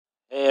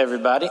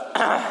everybody.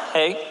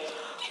 Hey,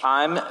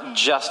 I'm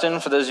Justin.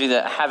 For those of you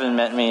that haven't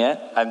met me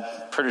yet, I'm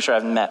pretty sure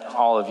I've met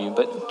all of you,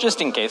 but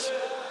just in case,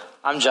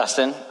 I'm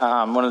Justin.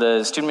 I'm one of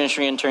the student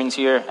ministry interns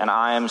here, and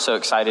I am so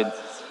excited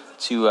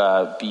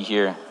to be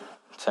here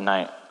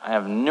tonight. I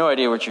have no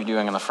idea what you're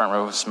doing in the front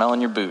row,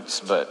 smelling your boots,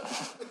 but...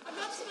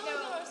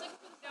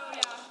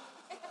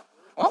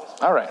 Well,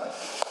 all right.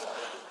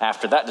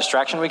 After that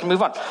distraction, we can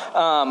move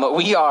on.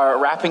 We are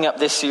wrapping up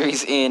this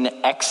series in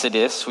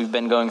Exodus. We've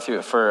been going through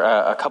it for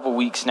a couple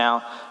weeks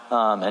now,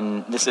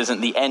 and this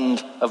isn't the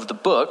end of the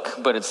book,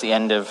 but it's the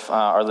end of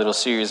our little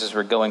series as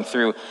we're going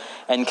through.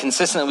 And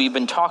consistently, we've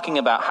been talking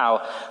about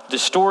how the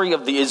story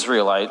of the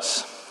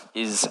Israelites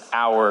is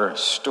our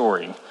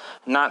story.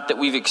 Not that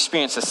we've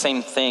experienced the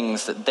same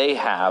things that they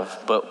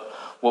have, but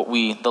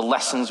the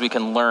lessons we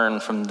can learn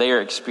from their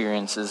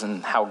experiences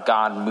and how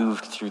God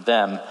moved through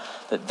them,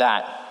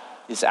 that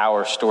is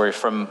our story,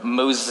 from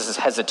Moses'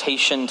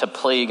 hesitation to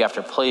plague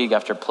after plague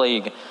after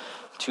plague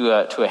to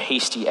a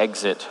hasty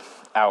exit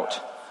out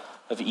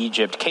of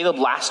Egypt. Caleb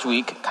last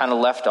week kind of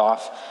left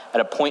off at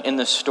a point in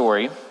the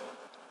story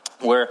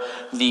where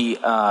the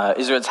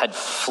Israelites had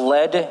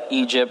fled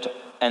Egypt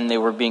and they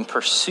were being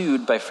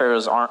pursued by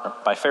Pharaoh's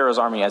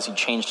army as he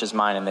changed his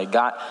mind, and they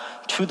got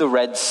to the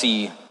Red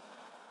Sea,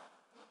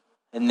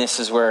 and this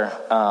is where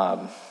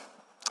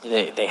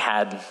they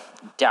had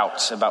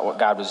doubts about what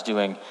God was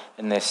doing,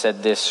 and they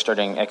said this,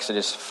 starting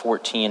Exodus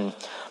 14.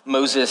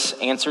 Moses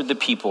answered the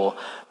people,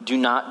 "Do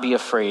not be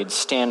afraid.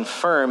 Stand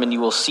firm, and you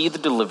will see the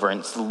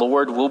deliverance the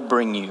Lord will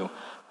bring you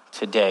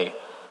today."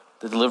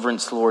 The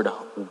deliverance the Lord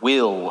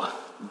will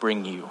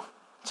bring you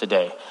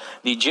today.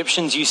 The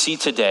Egyptians you see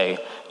today,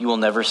 you will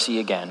never see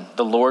again.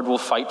 The Lord will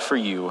fight for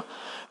you.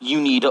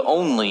 You need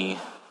only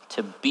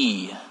to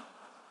be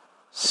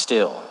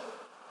still.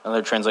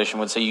 Another translation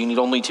would say you need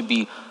only to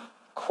be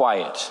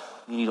quiet.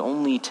 You need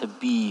only to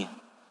be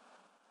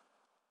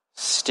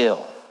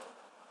still.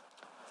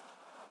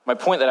 My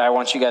point that I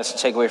want you guys to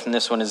take away from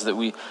this one is that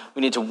we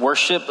need to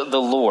worship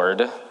the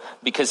Lord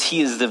because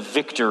he is the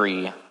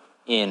victory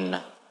in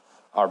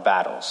our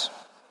battles.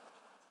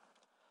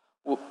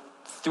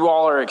 Through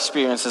all our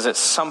experiences, at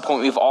some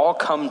point, we've all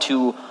come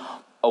to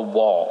a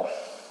wall.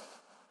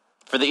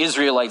 For the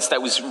Israelites,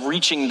 that was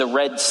reaching the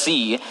Red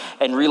Sea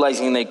and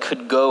realizing they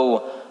could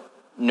go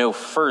no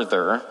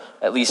further,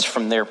 at least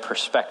from their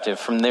perspective.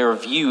 From their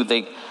view,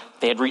 they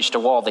had reached a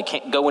wall. They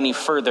can't go any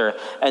further.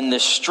 And the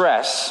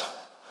stress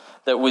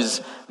that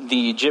was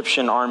the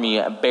Egyptian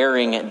army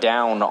bearing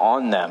down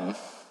on them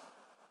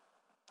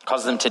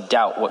caused them to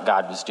doubt what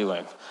God was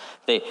doing.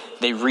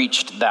 They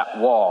reached that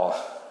wall.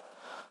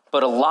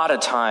 But a lot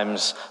of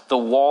times, the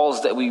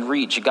walls that we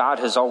reach, God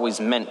has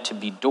always meant to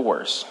be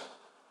doors.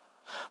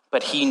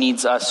 But he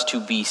needs us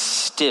to be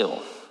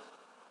still.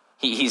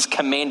 He's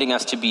commanding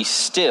us to be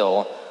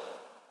still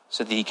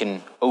so that he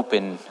can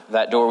open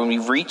that door. When we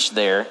reach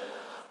there,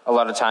 a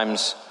lot of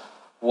times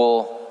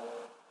we'll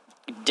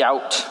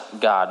doubt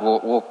God.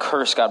 We'll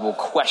curse God. We'll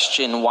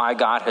question why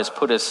God has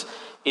put us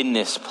in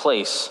this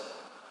place.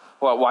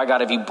 Why,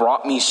 God, have you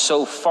brought me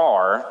so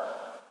far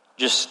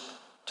just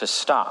to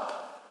stop?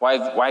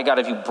 Why, God,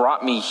 have you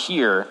brought me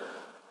here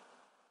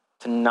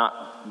to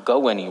not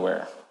go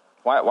anywhere?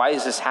 Why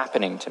is this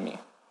happening to me?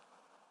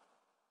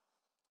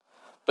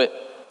 But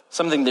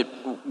something that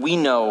we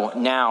know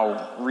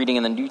now, reading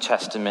in the New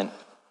Testament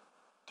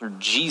through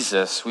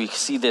Jesus, we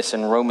see this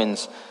in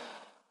Romans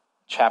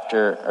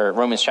chapter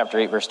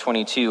 8, verse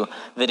 22,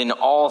 that in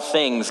all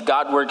things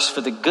God works for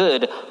the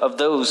good of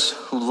those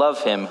who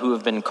love him, who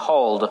have been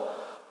called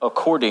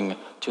according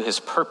to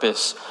his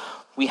purpose.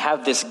 We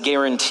have this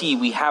guarantee,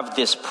 we have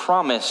this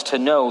promise to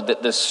know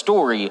that the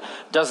story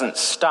doesn't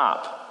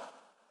stop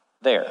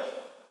there.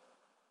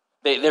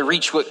 They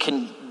reach what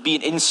can be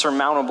an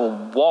insurmountable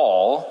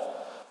wall,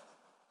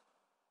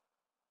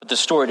 but the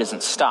story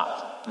doesn't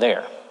stop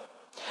there.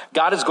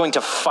 God is going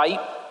to fight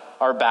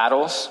our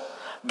battles.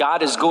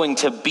 God is going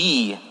to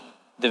be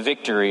the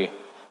victory,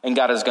 and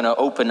God is going to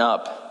open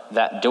up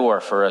that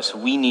door for us.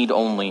 We need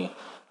only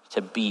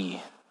to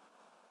be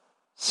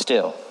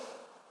still.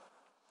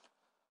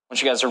 I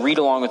want you guys to read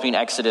along with me in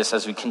Exodus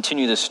as we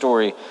continue this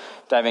story,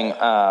 diving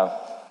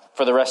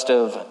for the rest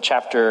of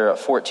chapter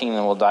 14,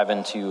 and we'll dive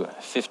into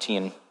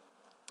 15.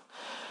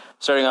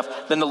 Starting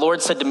off, then the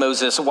Lord said to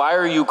Moses, "Why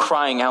are you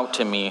crying out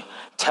to me?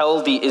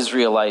 Tell the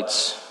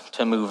Israelites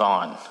to move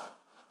on."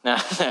 Now,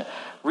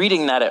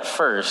 reading that at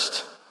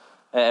first,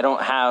 I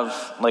don't have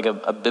like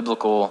a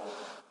biblical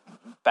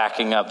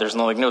backing up. There's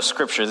no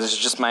scripture. This is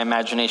just my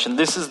imagination.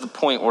 This is the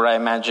point where I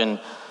imagine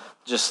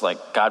just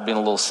like God being a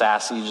little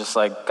sassy, just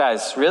like,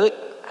 guys, really?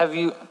 Have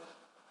you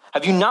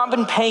not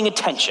been paying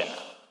attention?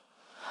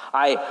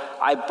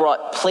 I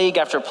brought plague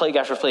after plague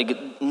after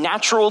plague,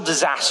 natural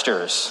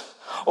disasters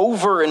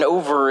over and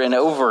over and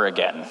over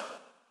again.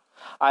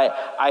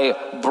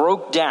 I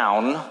broke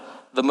down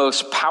the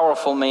most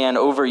powerful man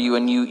over you,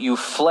 and you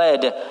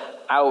fled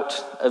out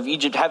of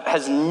Egypt.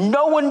 Has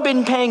no one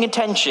been paying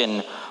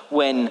attention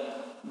when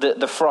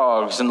the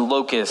frogs and the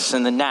locusts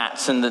and the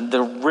gnats and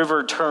the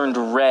river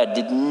turned red,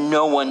 did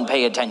no one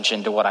pay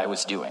attention to what I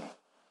was doing?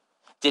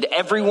 Did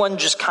everyone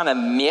just kind of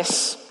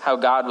miss how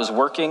God was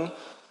working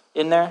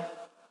in there?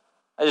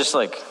 I just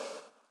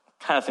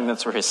kind of think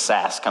that's where his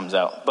sass comes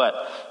out. But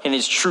in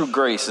his true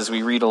grace, as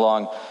we read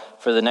along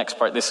for the next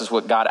part, this is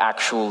what God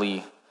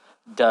actually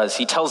does.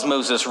 He tells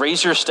Moses,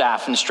 raise your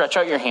staff and stretch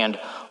out your hand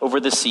over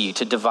the sea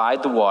to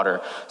divide the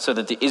water so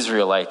that the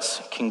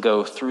Israelites can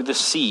go through the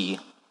sea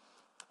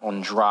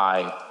on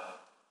dry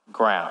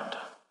ground.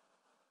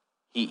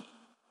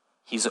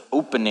 He's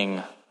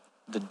opening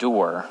the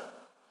door.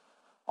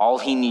 All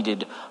he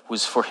needed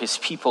was for his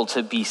people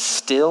to be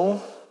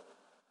still,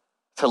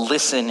 to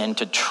listen, and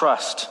to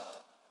trust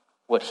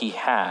what he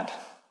had.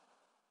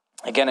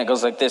 Again, it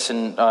goes like this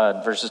in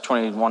verses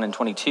 21 and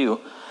 22.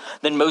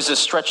 Then Moses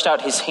stretched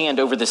out his hand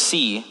over the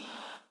sea,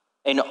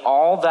 and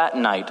all that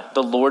night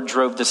the Lord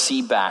drove the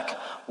sea back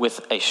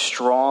with a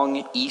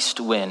strong east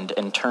wind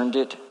and turned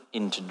it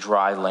into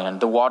dry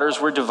land. The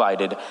waters were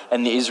divided,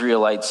 and the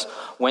Israelites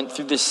went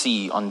through the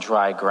sea on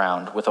dry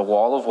ground with a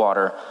wall of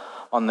water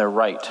on their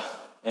right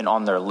and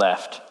on their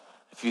left.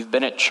 If you've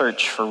been at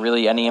church for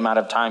really any amount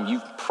of time,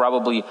 you've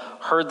probably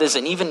heard this.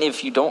 And even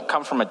if you don't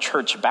come from a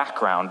church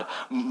background,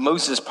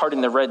 Moses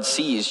parting the Red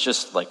Sea is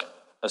just like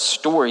a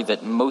story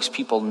that most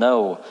people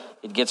know.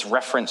 It gets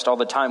referenced all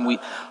the time.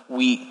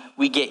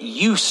 We get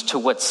used to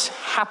what's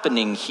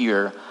happening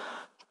here,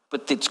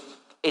 but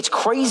it's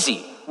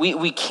crazy.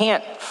 We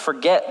can't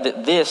forget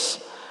that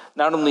this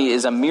not only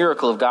is a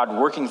miracle of God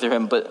working through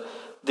him, but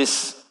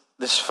this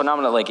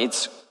phenomenon,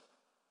 it's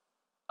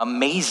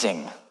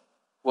amazing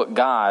what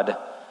God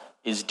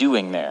is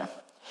doing there.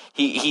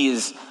 He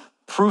is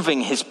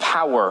proving his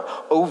power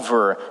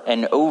over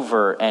and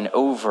over and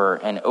over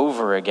and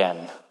over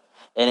again.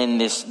 And in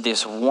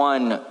this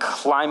one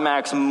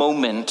climax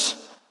moment,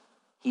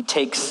 he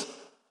takes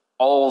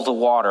all the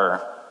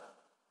water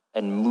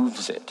and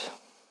moves it.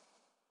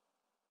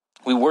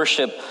 We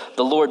worship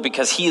the Lord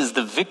because he is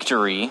the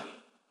victory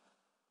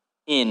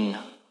in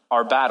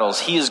our battles.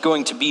 He is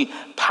going to be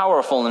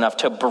powerful enough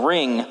to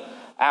bring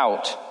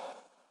out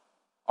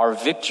our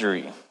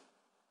victory.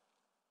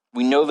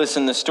 We know this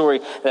in the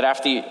story that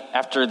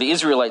after the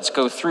Israelites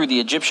go through, the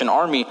Egyptian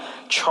army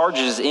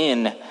charges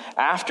in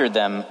after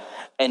them,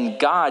 and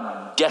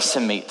God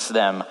decimates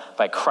them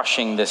by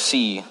crushing the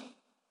sea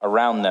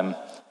around them.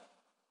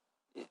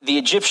 The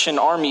Egyptian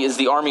army is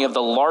the army of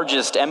the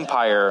largest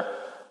empire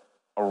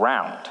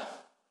around.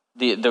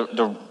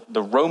 The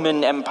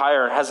Roman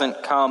Empire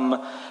hasn't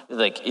come,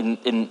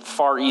 in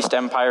Far East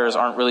empires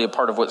aren't really a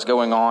part of what's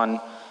going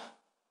on.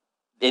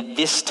 At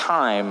this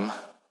time,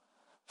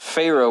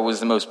 Pharaoh was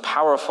the most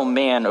powerful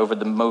man over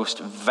the most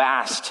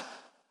vast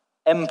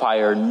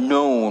empire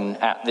known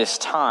at this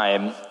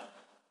time.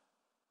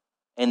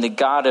 And the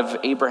God of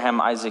Abraham,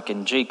 Isaac,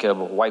 and Jacob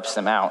wipes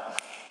them out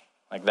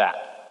like that.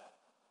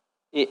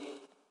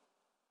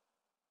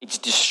 It's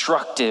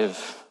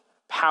destructive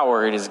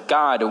power. It is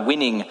God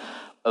winning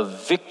a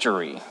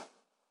victory.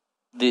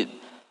 The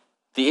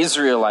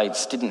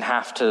Israelites didn't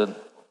have to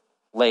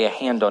lay a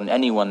hand on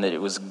anyone, that it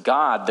was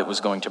God that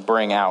was going to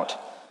bring out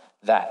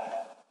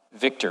that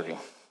victory.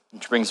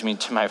 Which brings me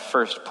to my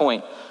first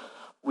point.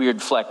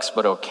 Weird flex,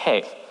 but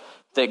okay.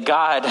 That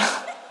God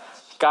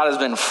has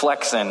been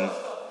flexing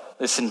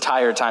this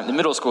entire time. The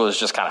middle schoolers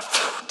just kind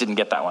of didn't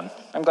get that one.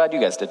 I'm glad you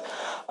guys did.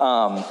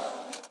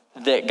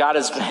 That God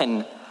has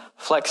been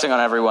flexing on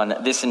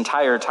everyone this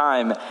entire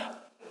time,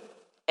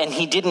 and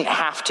he didn't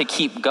have to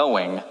keep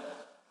going,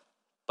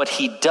 but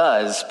he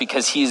does,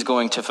 because he's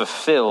going to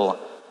fulfill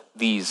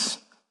these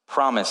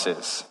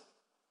promises.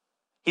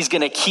 He's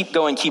going to keep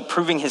going, keep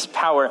proving his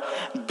power,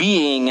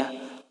 being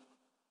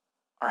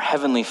our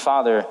Heavenly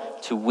Father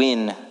to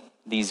win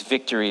these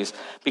victories.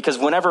 Because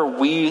whenever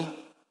we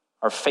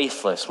are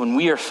faithless, when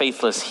we are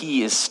faithless,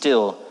 he is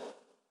still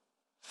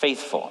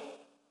faithful.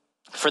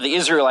 For the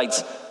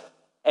Israelites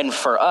and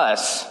for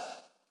us,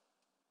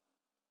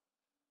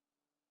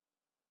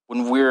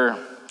 when we're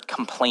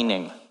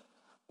complaining,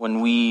 when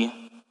we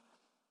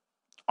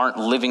aren't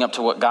living up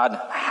to what God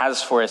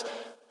has for us,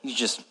 he's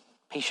just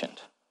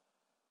patient.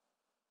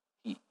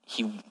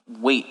 He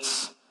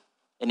waits.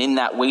 And in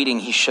that waiting,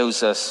 he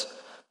shows us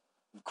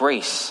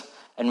grace.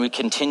 And we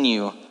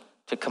continue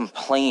to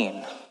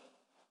complain,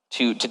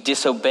 to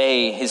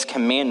disobey his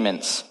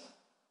commandments.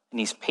 And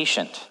he's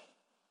patient.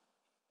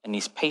 And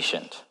he's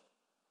patient.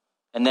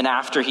 And then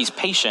after he's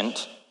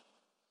patient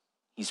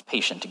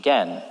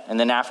again. And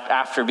then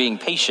after being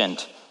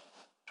patient,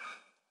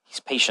 he's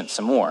patient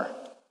some more.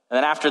 And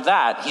then after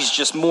that, he's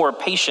just more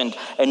patient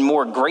and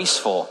more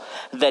graceful.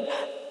 That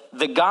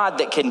the God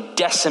that can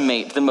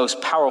decimate the most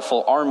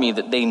powerful army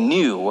that they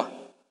knew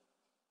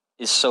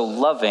is so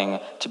loving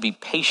to be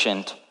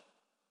patient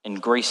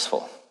and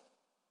graceful.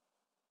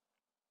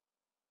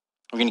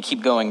 We're going to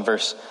keep going,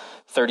 verse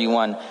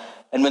 31.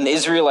 And when the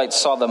Israelites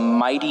saw the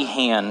mighty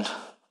hand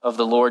of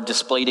the Lord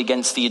displayed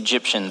against the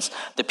Egyptians,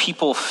 the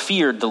people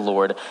feared the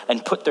Lord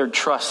and put their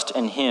trust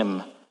in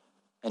him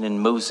and in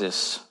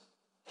Moses,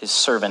 his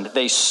servant.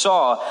 They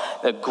saw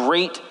the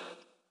great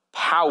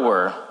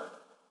power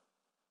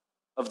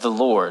of the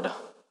Lord,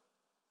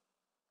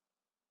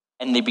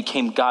 and they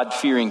became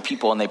God-fearing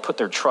people, and they put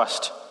their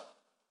trust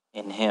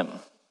in him.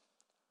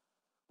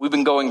 We've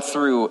been going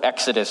through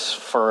Exodus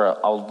for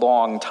a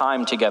long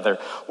time together.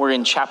 We're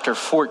in chapter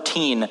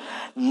 14.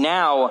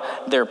 Now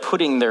they're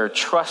putting their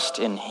trust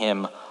in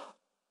him.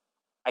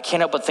 I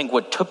can't help but think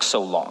what took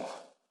so long.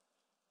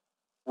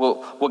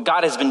 Well, what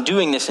God has been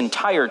doing this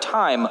entire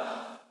time,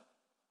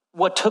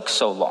 what took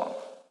so long?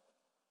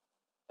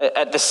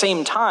 At the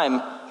same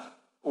time,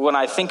 when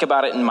I think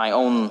about it in my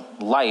own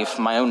life,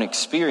 my own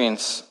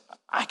experience,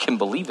 I can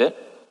believe it.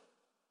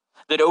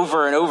 That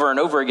over and over and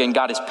over again,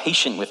 God is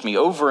patient with me.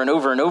 Over and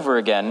over and over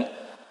again,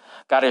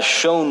 God has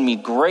shown me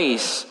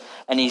grace,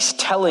 and he's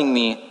telling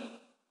me,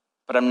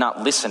 but I'm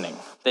not listening.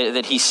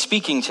 That he's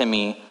speaking to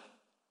me,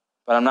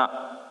 but I'm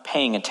not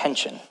paying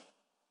attention.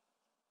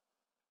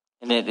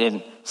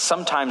 And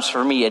sometimes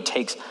for me, it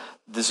takes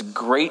this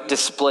great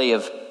display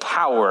of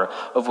power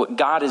of what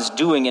God is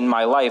doing in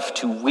my life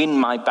to win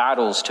my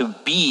battles, to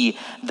be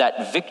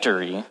that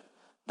victory,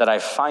 that I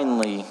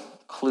finally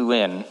clue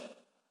in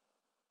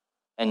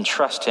and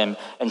trust him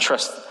and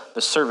trust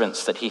the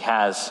servants that he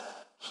has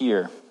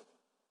here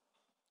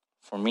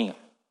for me.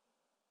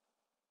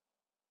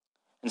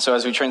 And so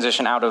as we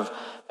transition out of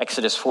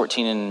Exodus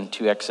 14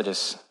 into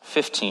Exodus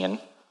 15,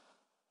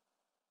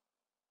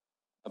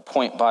 a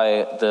point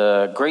by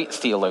the great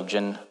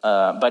theologian,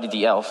 Buddy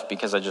the Elf,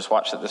 because I just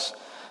watched it this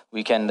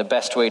weekend, the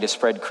best way to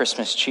spread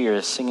Christmas cheer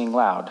is singing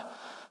loud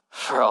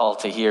for all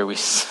to hear. We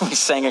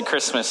sang a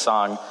Christmas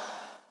song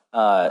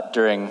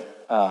during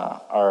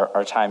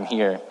our time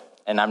here,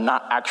 and I'm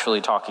not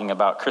actually talking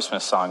about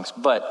Christmas songs,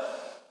 but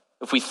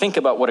if we think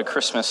about what a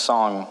Christmas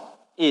song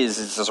is,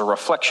 it's a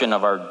reflection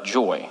of our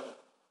joy.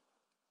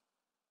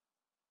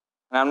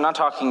 And I'm not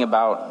talking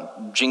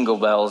about jingle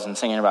bells and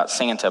singing about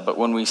Santa, but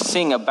when we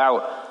sing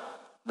about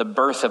the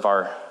birth of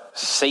our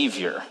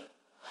Savior,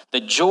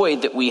 the joy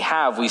that we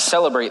have, we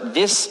celebrate.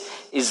 This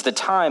is the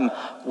time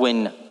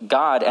when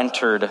God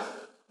entered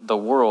the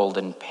world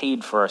and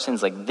paid for our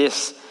sins. Like,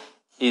 this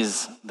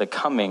is the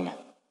coming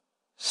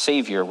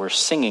Savior. We're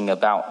singing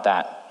about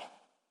that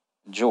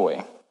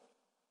joy.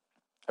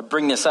 I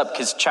bring this up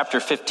because chapter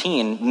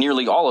 15,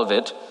 nearly all of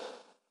it,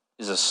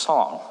 is a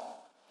song.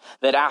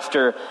 That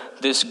after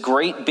this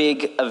great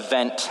big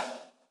event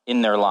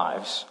in their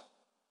lives,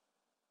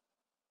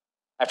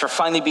 after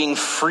finally being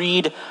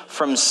freed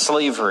from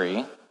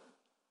slavery,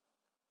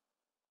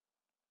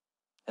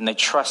 and they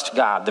trust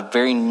God, the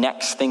very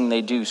next thing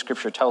they do,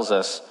 Scripture tells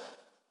us,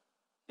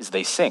 is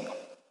they sing.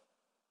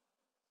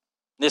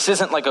 This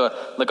isn't like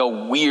a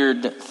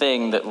weird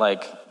thing that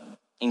like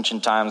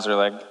ancient times are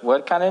like,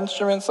 what kind of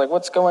instruments? Like,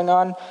 what's going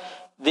on?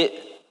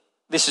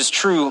 This is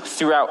true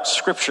throughout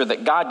Scripture,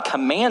 that God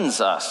commands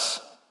us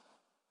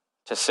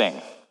to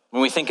sing.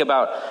 When we think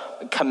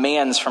about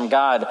commands from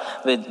God,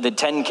 the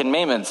 10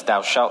 Commandments,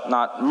 thou shalt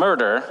not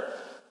murder,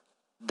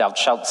 thou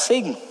shalt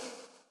sing.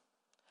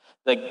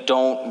 Like,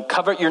 don't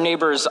covet your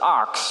neighbor's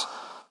ox,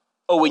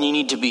 when you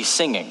need to be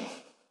singing.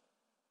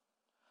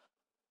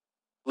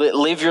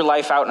 Live your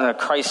life out in a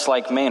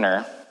Christ-like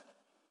manner.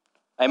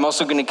 I'm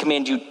also going to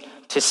command you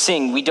to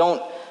sing. We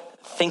don't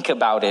think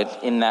about it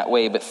in that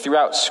way, but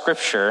throughout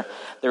Scripture,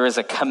 there is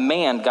a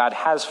command God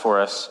has for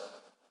us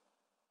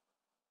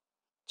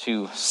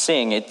to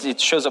sing.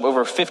 It shows up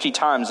over 50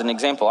 times. An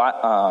example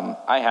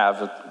I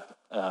have,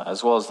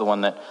 as well as the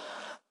one that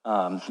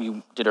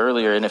you did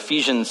earlier, in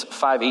Ephesians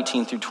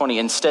 5:18 through 20,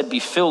 instead be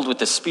filled with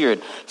the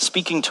Spirit,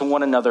 speaking to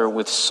one another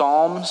with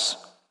psalms,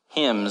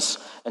 hymns,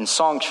 and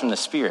songs from the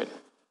Spirit.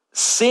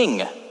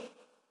 Sing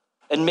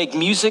and make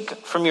music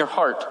from your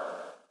heart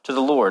to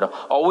the Lord,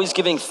 always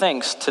giving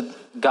thanks to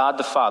God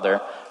the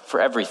Father for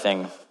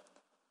everything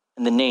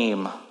in the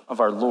name of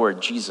our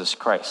Lord Jesus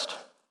Christ.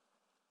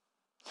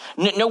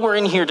 Nowhere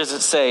in here does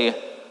it say,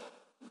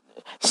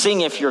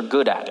 sing if you're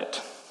good at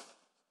it.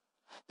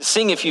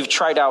 Sing if you've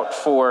tried out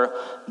for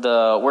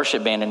the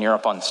worship band and you're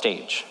up on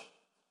stage.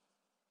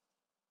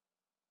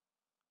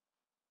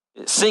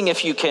 Sing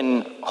if you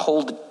can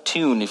hold a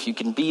tune, if you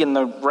can be in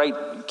the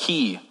right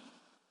key.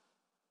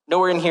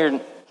 Nowhere in here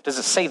does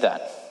it say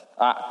that.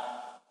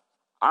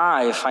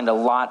 I find a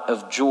lot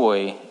of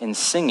joy in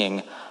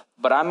singing,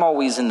 but I'm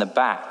always in the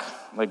back.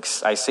 Like,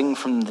 I sing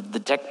from the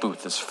deck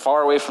booth, as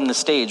far away from the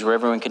stage where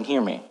everyone can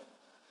hear me.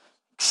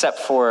 Except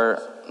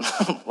for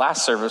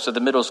last service with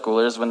the middle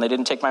schoolers when they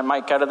didn't take my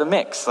mic out of the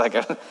mix. Like,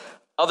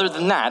 other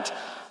than that,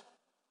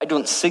 I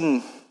don't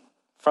sing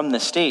from the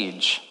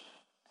stage.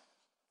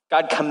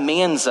 God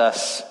commands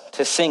us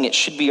to sing. It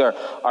should be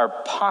our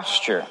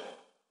posture.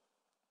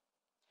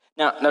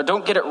 Now,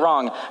 don't get it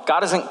wrong.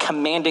 God isn't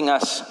commanding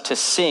us to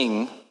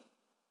sing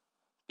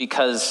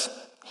because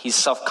he's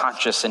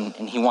self-conscious and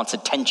he wants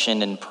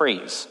attention and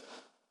praise.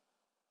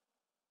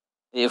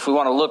 If we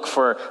want to look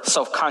for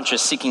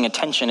self-conscious seeking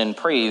attention and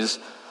praise,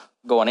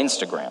 go on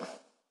Instagram.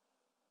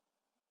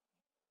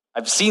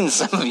 I've seen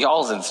some of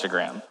y'all's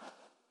Instagram.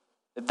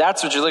 If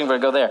that's what you're looking for,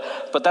 go there.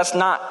 But that's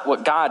not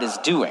what God is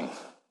doing.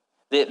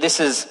 This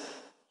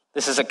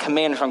is a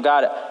command from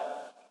God,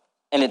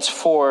 and it's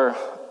for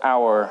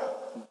our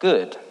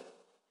good.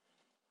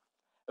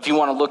 If you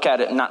want to look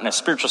at it not in a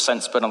spiritual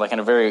sense, but in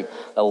a very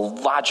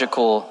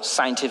logical,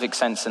 scientific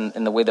sense,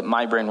 in the way that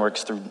my brain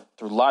works through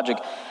logic,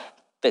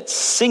 that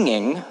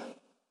singing,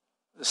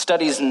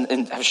 studies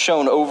have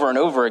shown over and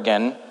over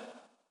again,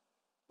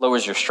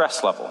 lowers your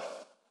stress level.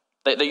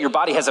 That your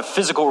body has a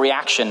physical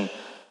reaction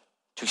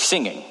to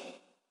singing.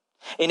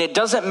 And it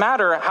doesn't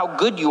matter how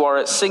good you are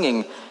at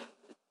singing.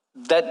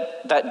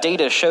 That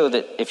data show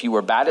that if you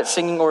were bad at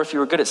singing or if you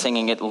were good at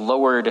singing, it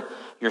lowered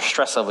your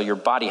stress level. Your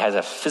body has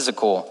a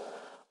physical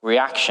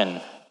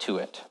reaction to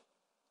it.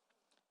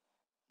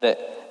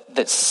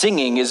 That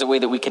singing is a way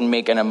that we can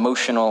make an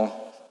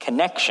emotional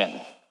connection.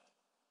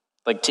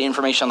 Like to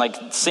information, like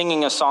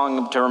singing a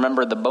song to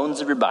remember the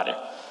bones of your body.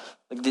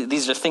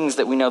 These are things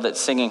that we know that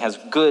singing has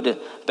good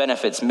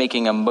benefits,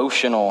 making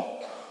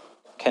emotional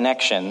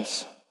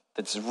connections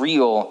that's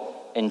real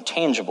and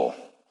tangible.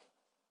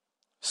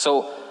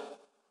 So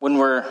when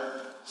we're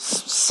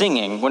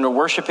singing, when we're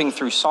worshiping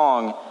through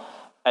song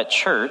at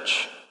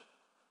church,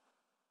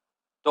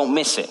 don't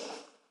miss it.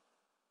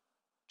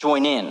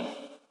 Join in.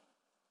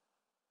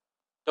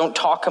 Don't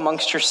talk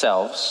amongst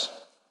yourselves.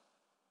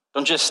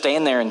 Don't just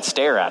stand there and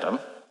stare at them.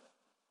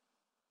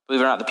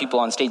 Believe it or not, the people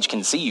on stage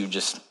can see you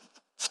just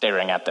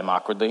staring at them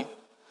awkwardly.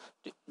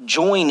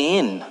 Join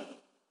in.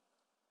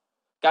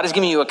 God has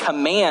given you a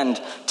command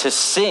to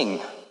sing,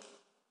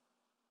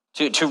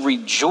 to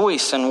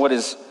rejoice in what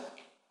is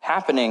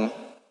happening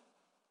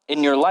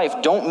in your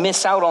life. Don't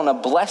miss out on a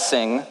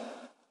blessing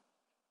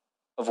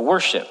of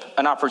worship,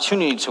 an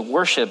opportunity to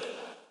worship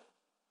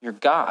your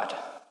God,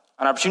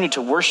 an opportunity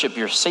to worship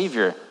your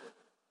Savior.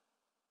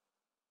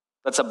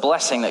 That's a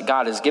blessing that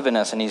God has given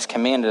us, and he's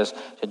commanded us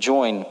to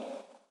join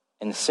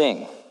and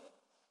sing.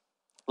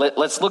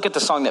 Let's look at the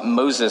song that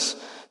Moses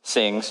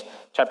sings,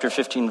 chapter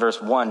 15,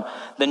 verse 1.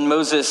 Then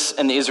Moses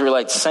and the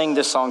Israelites sang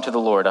this song to the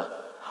Lord.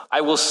 I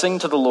will sing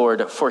to the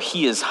Lord, for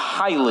he is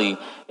highly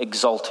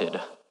exalted.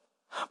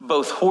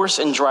 Both horse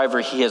and driver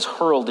he has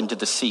hurled into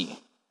the sea.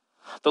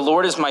 The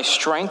Lord is my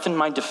strength and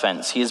my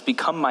defense. He has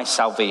become my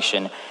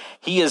salvation.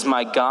 He is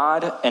my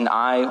God, and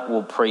I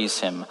will praise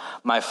him,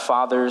 my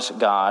father's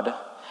God,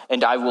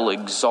 and I will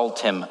exalt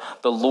him.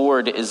 The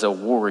Lord is a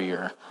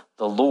warrior.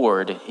 The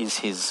Lord is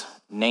his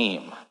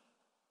name.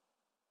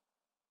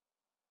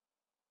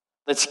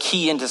 Let's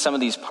key into some of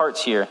these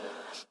parts here.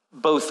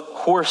 Both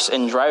horse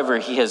and driver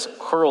he has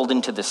hurled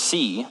into the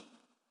sea.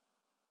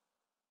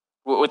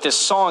 What this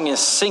song is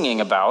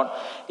singing about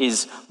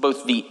is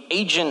both the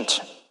agent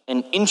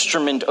and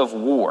instrument of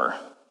war.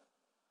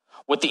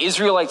 What the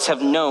Israelites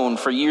have known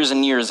for years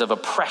and years of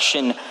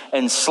oppression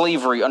and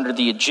slavery under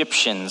the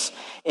Egyptians,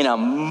 in a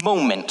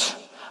moment,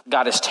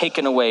 God has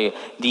taken away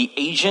the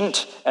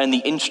agent and the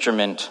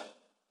instrument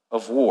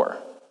of war.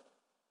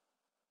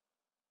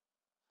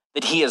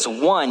 That he has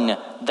won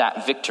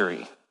that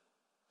victory.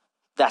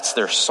 That's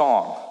their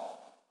song.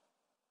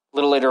 A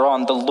little later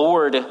on, the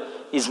Lord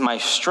is my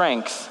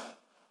strength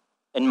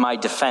and my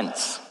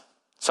defense.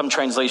 Some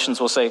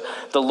translations will say,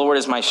 the Lord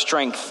is my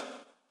strength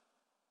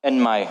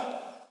and my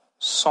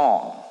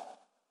song.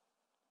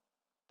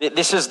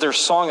 This is their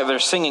song that they're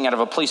singing out of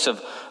a place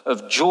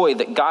of joy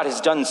that God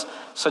has done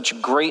such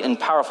great and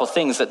powerful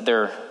things that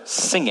they're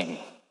singing.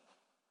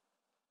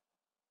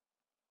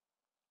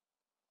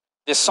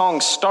 This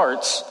song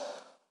starts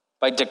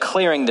by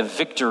declaring the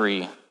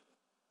victory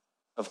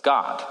of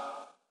God.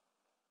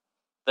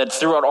 That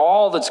throughout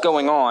all that's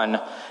going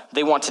on,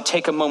 they want to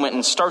take a moment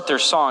and start their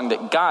song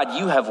that God,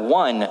 you have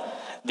won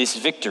this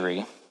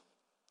victory.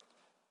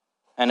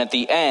 And at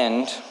the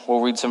end, we'll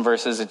read some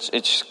verses,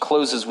 it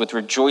closes with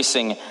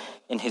rejoicing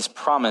in his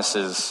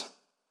promises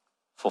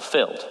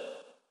fulfilled.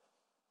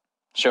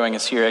 Showing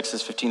us here,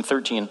 Exodus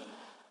 15:13.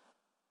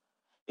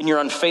 In your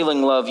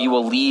unfailing love, you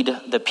will lead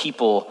the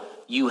people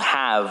you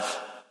have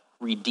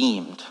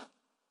redeemed.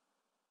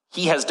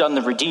 He has done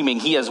the redeeming.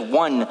 He has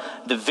won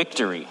the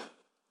victory.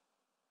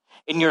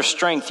 In your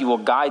strength, you will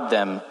guide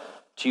them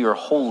to your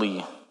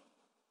holy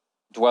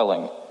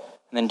dwelling. And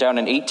then down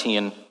in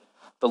 18,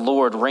 the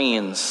Lord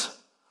reigns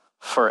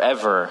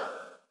forever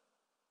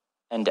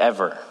and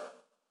ever.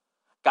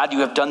 God, you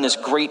have done this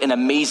great and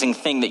amazing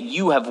thing that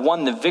you have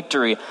won the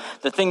victory,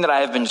 the thing that I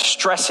have been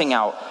stressing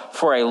out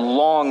for a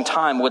long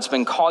time, what's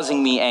been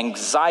causing me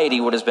anxiety,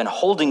 what has been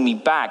holding me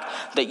back,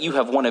 that you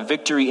have won a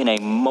victory in a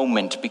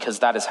moment because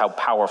that is how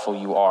powerful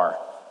you are.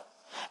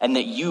 And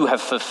that you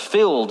have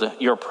fulfilled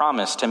your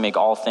promise to make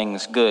all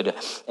things good,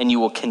 and you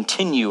will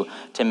continue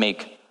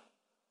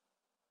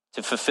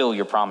to fulfill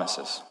your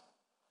promises.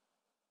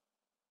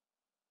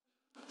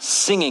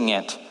 Singing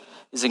it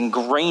is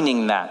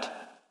ingraining that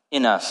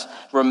in us,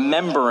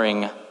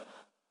 remembering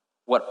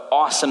what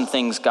awesome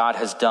things God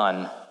has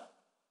done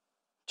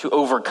to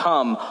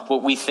overcome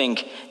what we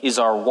think is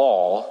our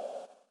wall,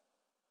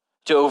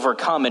 to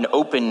overcome and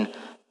open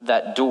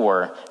that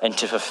door, and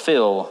to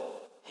fulfill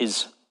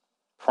his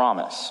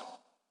promise.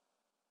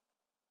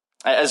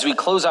 As we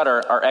close out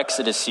our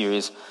Exodus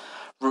series,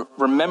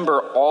 remember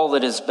all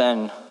that has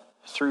been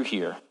through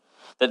here.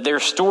 That their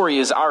story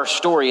is our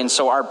story, and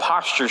so our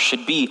posture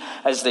should be,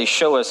 as they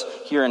show us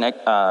here in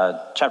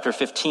chapter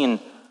 15,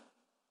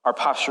 our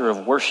posture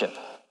of worship.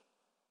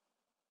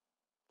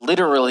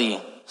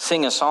 Literally,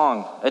 sing a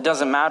song. It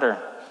doesn't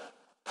matter.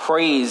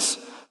 Praise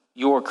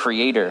your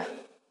Creator.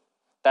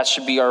 That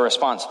should be our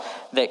response.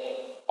 That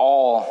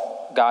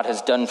all God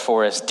has done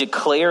for us,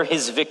 declare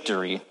his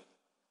victory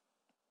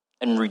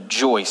and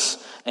rejoice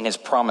in his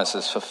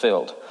promises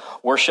fulfilled.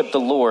 Worship the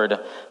Lord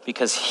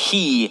because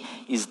he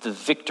is the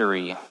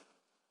victory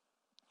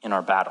in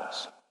our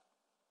battles.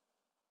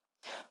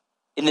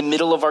 In the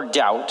middle of our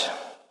doubt,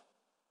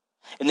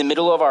 in the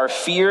middle of our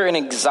fear and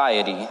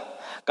anxiety,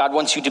 God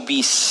wants you to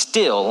be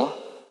still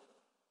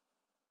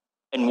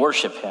and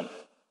worship him.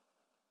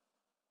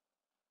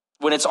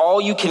 When it's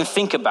all you can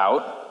think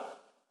about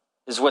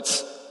is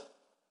what's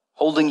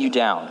holding you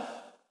down.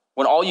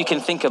 When all you can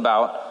think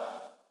about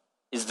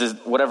is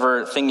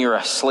whatever thing you're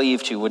a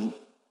slave to,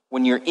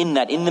 when you're in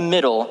the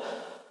middle,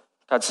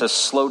 God says,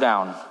 slow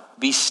down,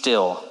 be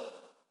still,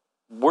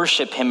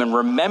 worship him, and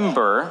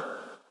remember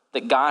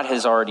that God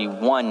has already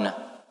won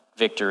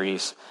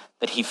victories,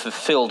 that he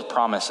fulfilled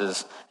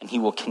promises, and he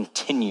will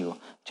continue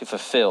to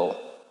fulfill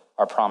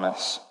our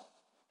promise.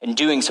 In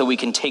doing so, we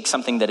can take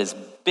something that is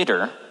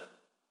bitter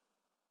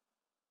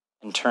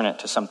and turn it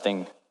to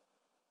something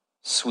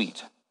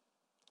sweet.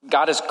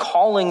 God is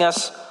calling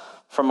us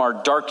from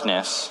our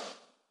darkness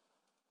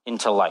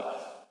into light.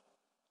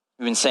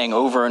 We've been saying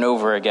over and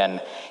over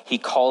again, he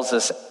calls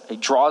us, he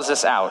draws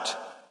us out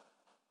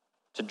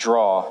to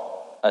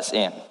draw us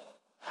in,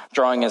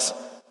 drawing us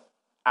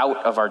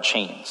out of our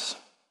chains,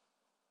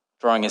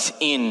 drawing us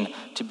in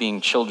to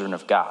being children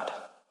of God.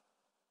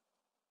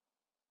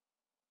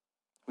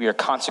 We are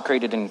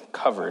consecrated and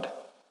covered,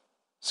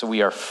 so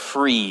we are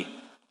free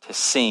to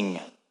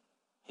sing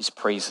his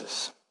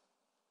praises.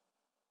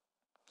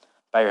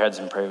 Bow your heads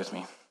and pray with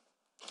me.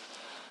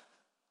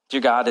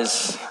 Dear God,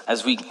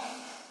 as we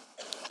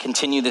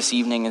continue this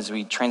evening, as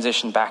we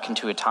transition back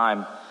into a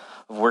time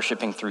of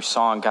worshiping through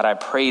song, God, I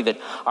pray that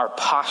our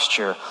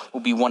posture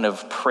will be one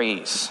of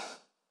praise.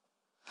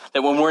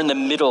 That when we're in the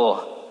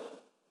middle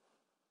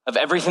of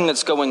everything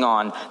that's going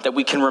on, that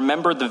we can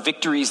remember the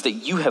victories that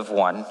you have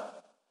won,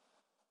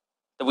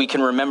 that we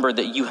can remember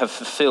that you have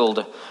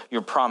fulfilled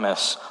your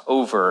promise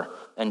over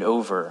and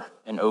over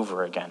and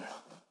over again.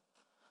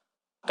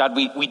 God,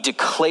 we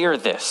declare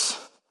this.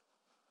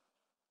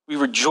 We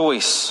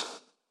rejoice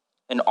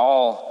in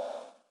all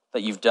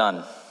that you've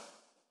done.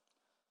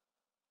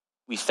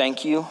 We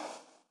thank you.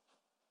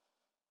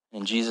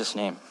 In Jesus'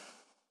 name,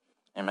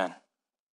 amen.